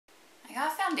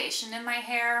foundation in my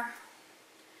hair.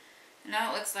 And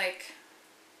now it looks like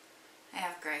I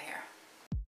have gray hair.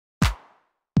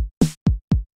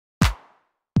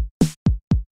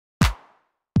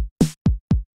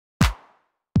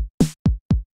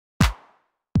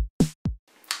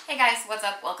 Hey guys, what's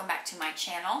up? Welcome back to my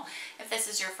channel. If this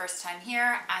is your first time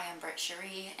here, I am Britt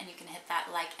Cherie, and you can hit that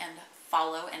like and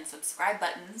follow and subscribe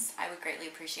buttons. I would greatly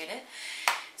appreciate it.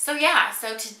 So yeah,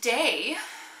 so today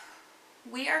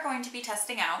we are going to be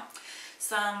testing out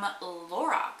some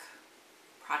Lorac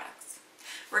products.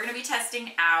 We're going to be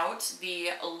testing out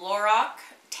the Lorac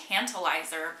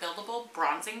TANtalizer Buildable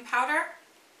Bronzing Powder.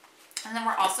 And then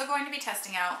we're also going to be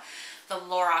testing out the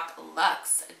Lorac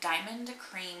Luxe Diamond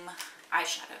Cream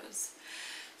Eyeshadows.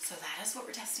 So that is what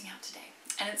we're testing out today.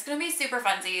 And it's going to be super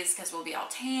funsies because we'll be all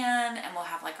tan and we'll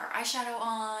have like our eyeshadow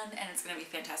on and it's going to be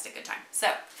a fantastic good time. So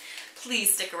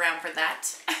please stick around for that.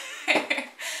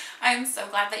 I'm so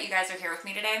glad that you guys are here with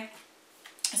me today.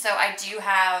 So I do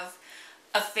have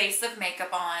a face of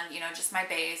makeup on, you know, just my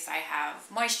base. I have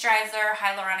moisturizer,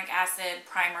 hyaluronic acid,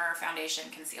 primer, foundation,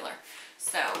 concealer.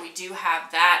 So we do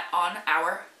have that on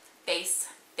our face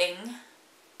thing.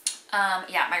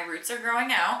 Yeah, my roots are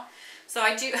growing out. So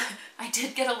I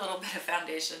did get a little bit of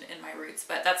foundation in my roots,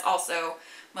 but that's also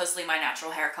mostly my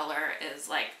natural hair color is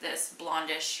like this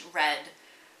blondish red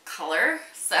color.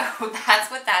 So that's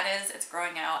what that is. It's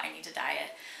growing out. I need to dye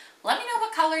it. Let me know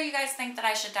what color you guys think that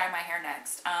I should dye my hair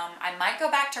next. I might go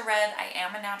back to red. I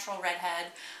am a natural redhead.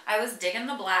 I was digging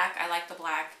the black. I like the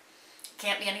black.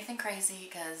 Can't be anything crazy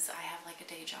because I have like a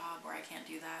day job where I can't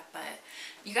do that. But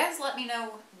you guys let me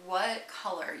know what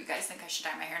color you guys think I should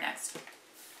dye my hair next.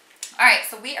 All right,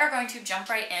 so we are going to jump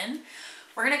right in.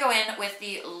 We're going to go in with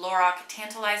the Lorac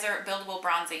TANtalizer Buildable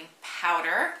Bronzing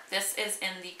Powder. This is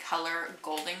in the color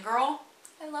Golden Girl.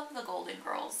 I love the Golden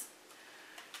Girls.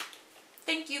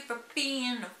 Thank you for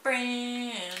being a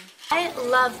friend. I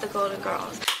love the Golden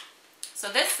Girls. So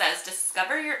this says,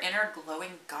 discover your inner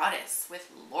glowing goddess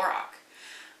with Lorac.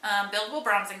 Buildable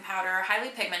bronzing powder, highly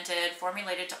pigmented,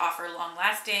 formulated to offer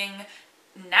long-lasting,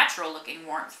 natural-looking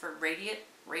warmth for radiant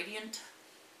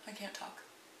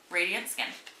skin.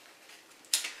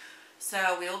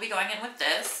 So we will be going in with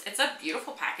this. It's a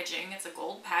beautiful packaging. It's a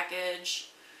gold package,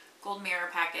 gold mirror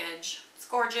package. It's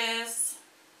gorgeous.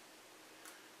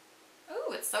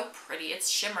 Ooh, it's so pretty. It's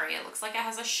shimmery. It looks like it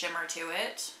has a shimmer to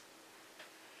it.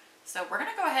 So we're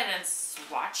going to go ahead and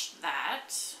swatch that.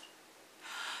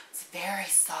 It's very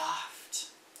soft.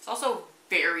 It's also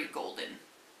very golden.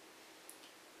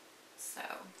 So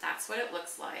that's what it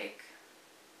looks like.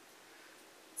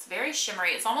 It's very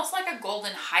shimmery. It's almost like a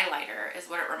golden highlighter is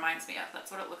what it reminds me of. That's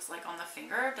what it looks like on the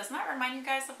finger. Doesn't that remind you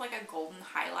guys of like a golden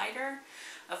highlighter?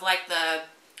 Of like the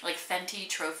Fenty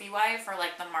Trophy Wife or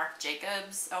like the Marc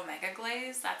Jacobs Omega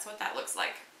Glaze? That's what that looks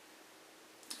like.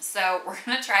 So we're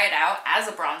going to try it out as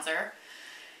a bronzer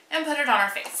and put it on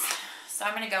our face. So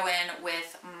I'm going to go in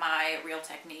with my Real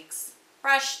Techniques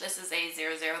brush. This is a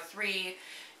 003.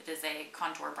 It is a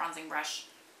contour bronzing brush.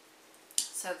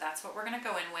 So that's what we're going to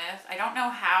go in with. I don't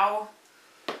know how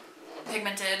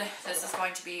pigmented this is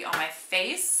going to be on my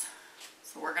face.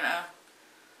 So we're going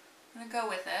to go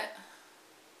with it.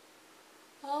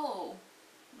 Oh.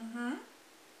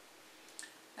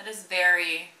 That is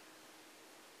very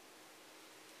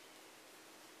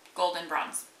golden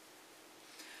bronze.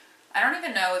 I don't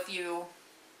even know if you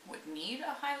would need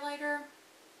a highlighter.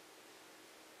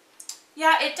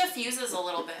 Yeah, it diffuses a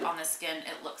little bit on the skin,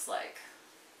 it looks like.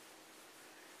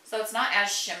 So it's not as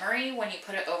shimmery when you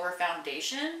put it over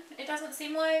foundation, it doesn't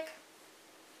seem like,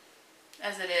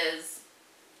 as it is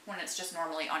when it's just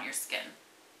normally on your skin.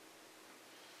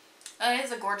 It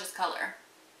is a gorgeous color.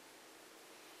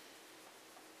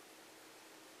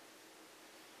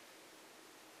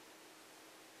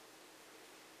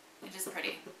 It is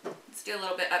pretty. Let's do a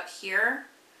little bit up here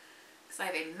because I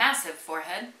have a massive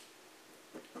forehead.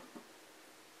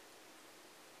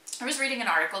 I was reading an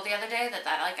article the other day that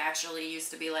like actually used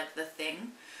to be like the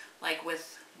thing, like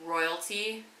with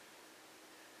royalty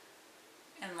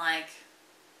in like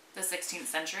the 16th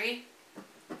century,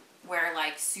 where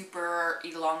like super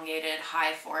elongated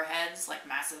high foreheads, like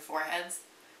massive foreheads,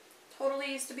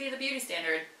 totally used to be the beauty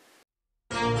standard.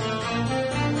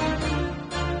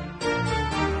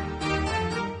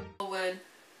 Would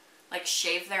like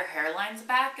shave their hairlines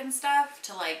back and stuff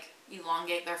to like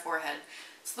elongate their forehead.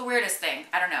 It's the weirdest thing.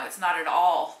 I don't know. It's not at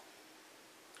all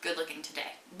good looking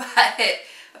today, but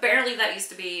apparently that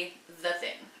used to be the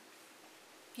thing.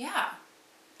 Yeah,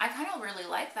 I kind of really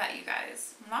like that, you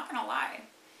guys. I'm not gonna lie.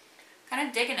 Kind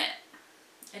of digging it.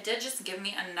 It did just give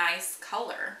me a nice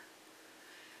color.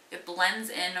 It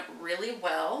blends in really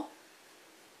well.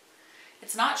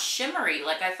 It's not shimmery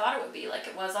like I thought it would be, like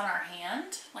it was on our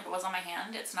hand, like it was on my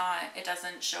hand. It's not, it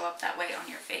doesn't show up that way on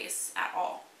your face at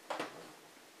all.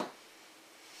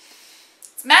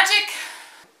 It's magic.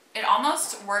 It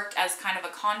almost worked as kind of a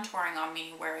contouring on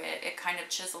me where it kind of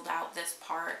chiseled out this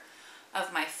part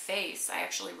of my face. I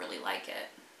actually really like it.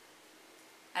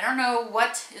 I don't know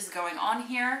what is going on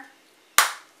here,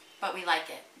 but we like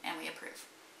it and we approve.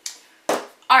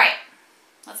 All right,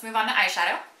 let's move on to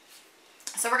eyeshadow.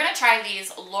 So we're gonna try these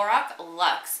Lorac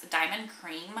Luxe Diamond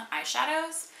Cream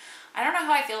eyeshadows. I don't know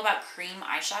how I feel about cream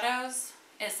eyeshadows.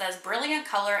 It says brilliant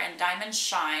color and diamond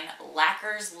shine,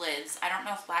 lacquers lids. I don't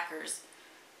know if lacquers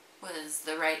was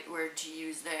the right word to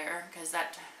use there, because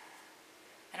that,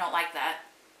 I don't like that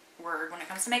word when it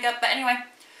comes to makeup. But anyway,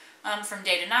 from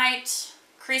day to night,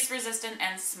 crease resistant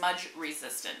and smudge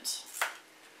resistant.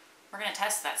 We're gonna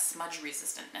test that smudge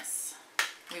resistantness.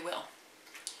 We will.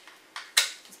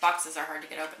 These boxes are hard to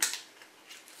get open.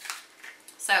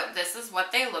 So this is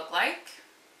what they look like.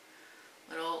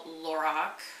 Little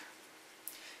Lorac.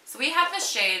 So we have the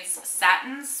shades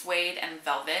Satin, Suede, and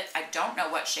Velvet. I don't know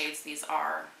what shades these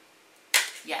are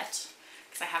yet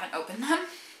because I haven't opened them.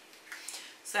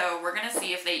 So we're gonna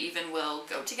see if they even will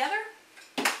go together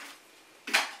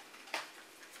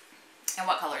and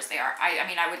what colors they are. I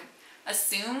mean, I would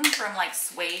assume from like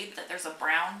Suede that there's a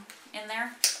brown in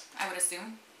there. I would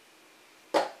assume.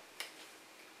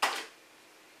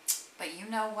 But you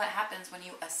know what happens when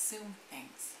you assume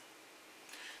things.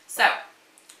 So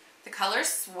the color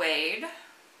Suede.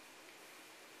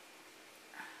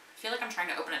 I feel like I'm trying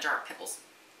to open a jar of pickles.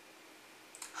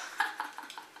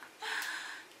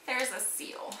 There's a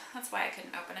seal. That's why I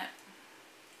couldn't open it.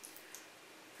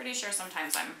 Pretty sure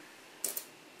sometimes I'm...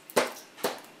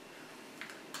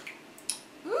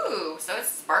 Ooh, so it's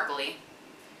sparkly.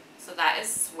 So that is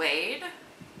Suede.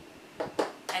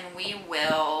 And we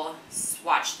will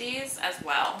swatch these as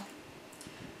well.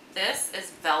 This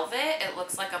is Velvet. It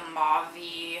looks like a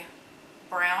mauve-y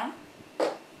brown.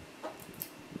 And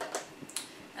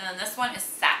then this one is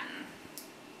Satin.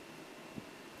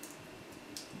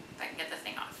 If I can get the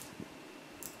thing off.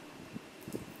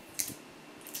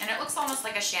 And it looks almost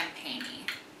like a champagne-y.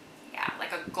 Yeah,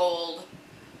 like a gold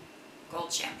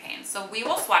champagne. So we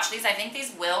will swatch these. I think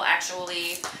these will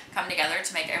actually come together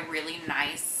to make a really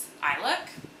nice eye look.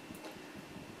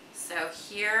 So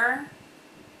here,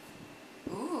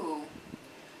 ooh,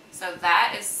 so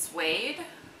that is Suede.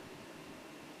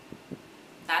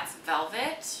 That's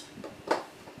Velvet.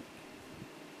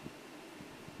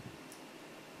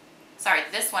 Sorry,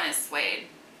 this one is Suede.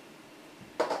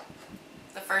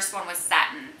 The first one was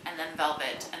Satin, and then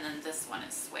Velvet, and then this one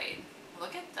is Suede.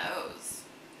 Look at those.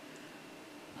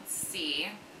 Let's see.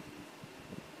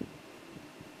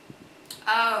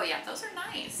 Oh yeah, those are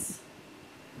nice.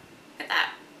 Look at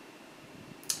that.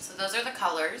 So those are the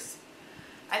colors.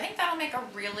 I think that'll make a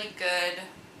really good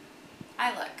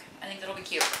eye look. I think that'll be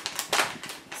cute.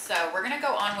 So we're gonna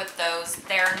go on with those.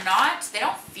 They're not, they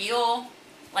don't feel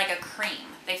like a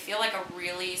cream. They feel like a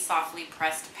really softly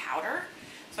pressed powder.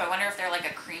 So I wonder if they're like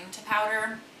a cream to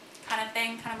powder kind of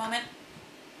thing, kind of moment.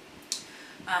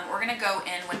 We're gonna go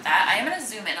in with that. I am gonna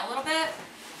zoom in a little bit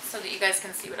so that you guys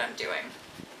can see what I'm doing.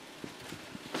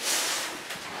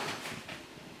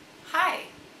 Hi,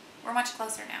 we're much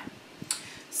closer now.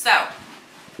 So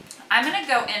I'm gonna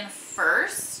go in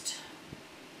first.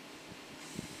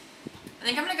 I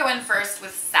think I'm gonna go in first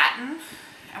with Satin,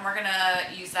 and we're gonna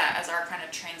use that as our kind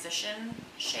of transition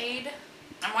shade.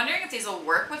 I'm wondering if these will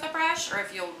work with a brush or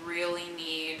if you'll really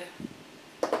need,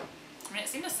 I mean, it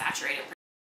seemed to saturate it pretty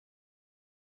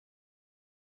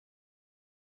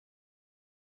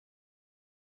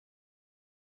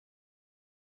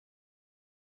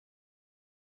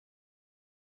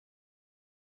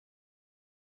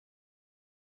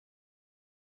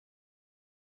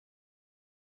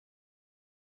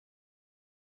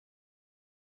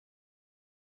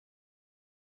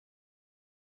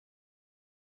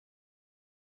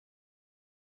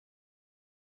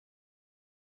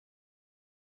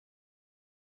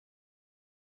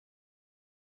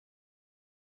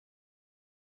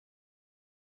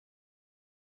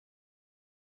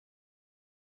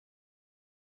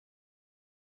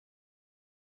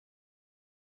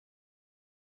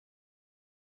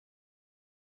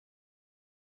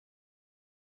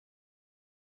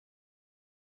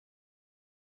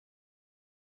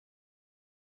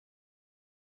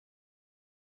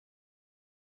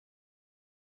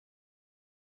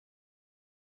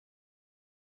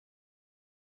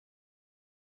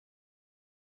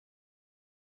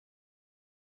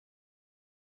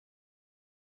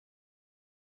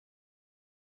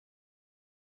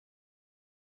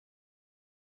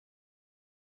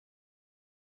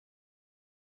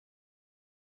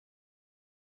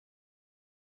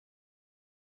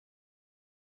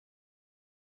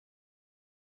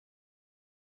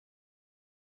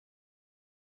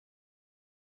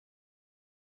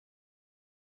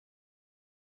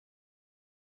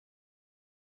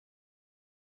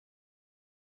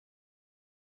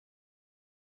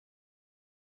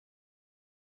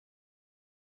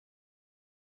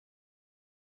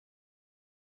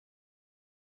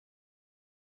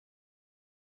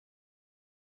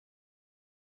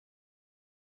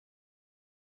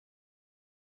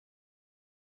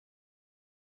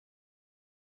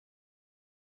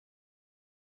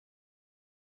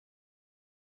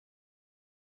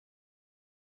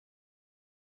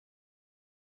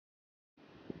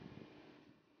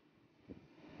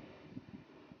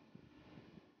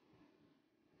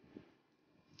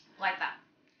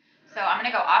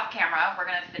off camera. We're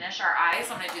gonna finish our eyes.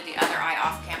 I'm gonna do the other eye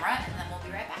off camera and then we'll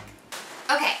be right back.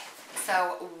 Okay,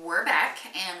 so we're back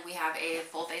and we have a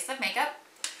full face of makeup.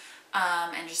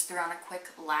 And just threw on a quick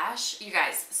lash. You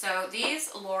guys, so these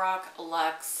Lorac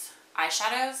Luxe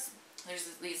eyeshadows, there's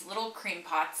these little cream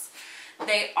pots.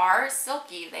 They are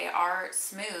silky, they are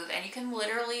smooth, and you can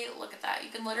literally, look at that, you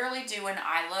can literally do an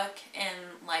eye look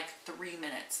in like 3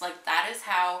 minutes. Like, that is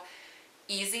how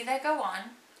easy they go on.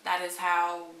 That is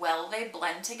how well they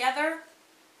blend together.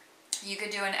 You could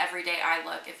do an everyday eye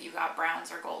look if you got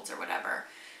browns or golds or whatever.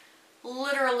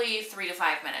 Literally 3 to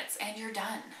 5 minutes and you're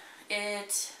done.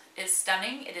 It is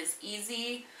stunning. It is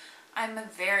easy. I'm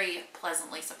very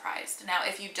pleasantly surprised. Now,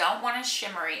 if you don't want a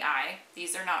shimmery eye,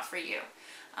 these are not for you.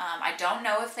 I don't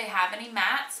know if they have any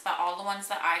mattes, but all the ones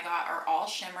that I got are all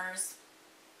shimmers.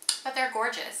 But they're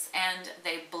gorgeous and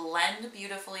they blend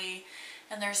beautifully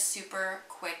and they're super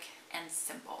quick and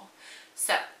simple.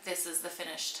 So this is the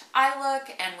finished eye look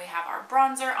and we have our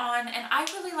bronzer on, and I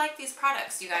really like these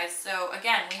products, you guys. So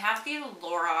again, we have the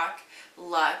Lorac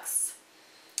Luxe.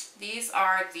 These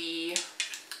are the,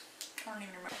 I don't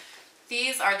even remember.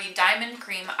 These are the Diamond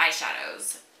Cream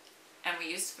eyeshadows, and we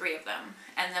used 3 of them.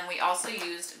 And then we also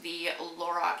used the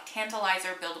Lorac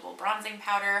TANtalizer Buildable Bronzing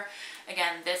Powder.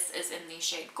 Again, this is in the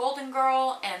shade Golden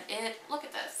Girl, and it, look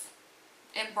at this.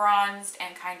 It bronzed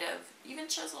and kind of even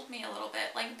chiseled me a little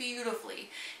bit, like beautifully.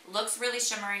 It looks really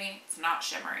shimmery. It's not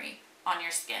shimmery on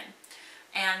your skin.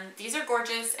 And these are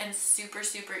gorgeous and super,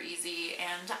 super easy,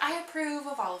 and I approve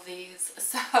of all of these.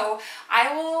 So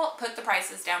I will put the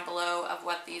prices down below of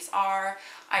what these are.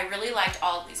 I really liked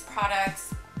all of these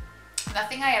products.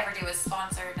 Nothing I ever do is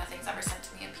sponsored. Nothing's ever sent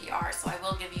to me in PR, so I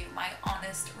will give you my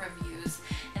honest reviews.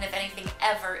 And if anything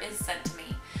ever is sent to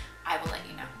me, I will let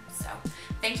you know. So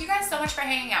thank you guys so much for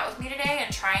hanging out with me today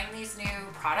and trying these new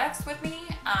products with me.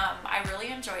 I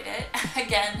really enjoyed it.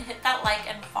 Again, hit that like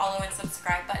and follow and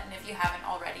subscribe button if you haven't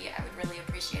already. I would really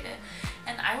appreciate it.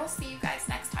 And I will see you guys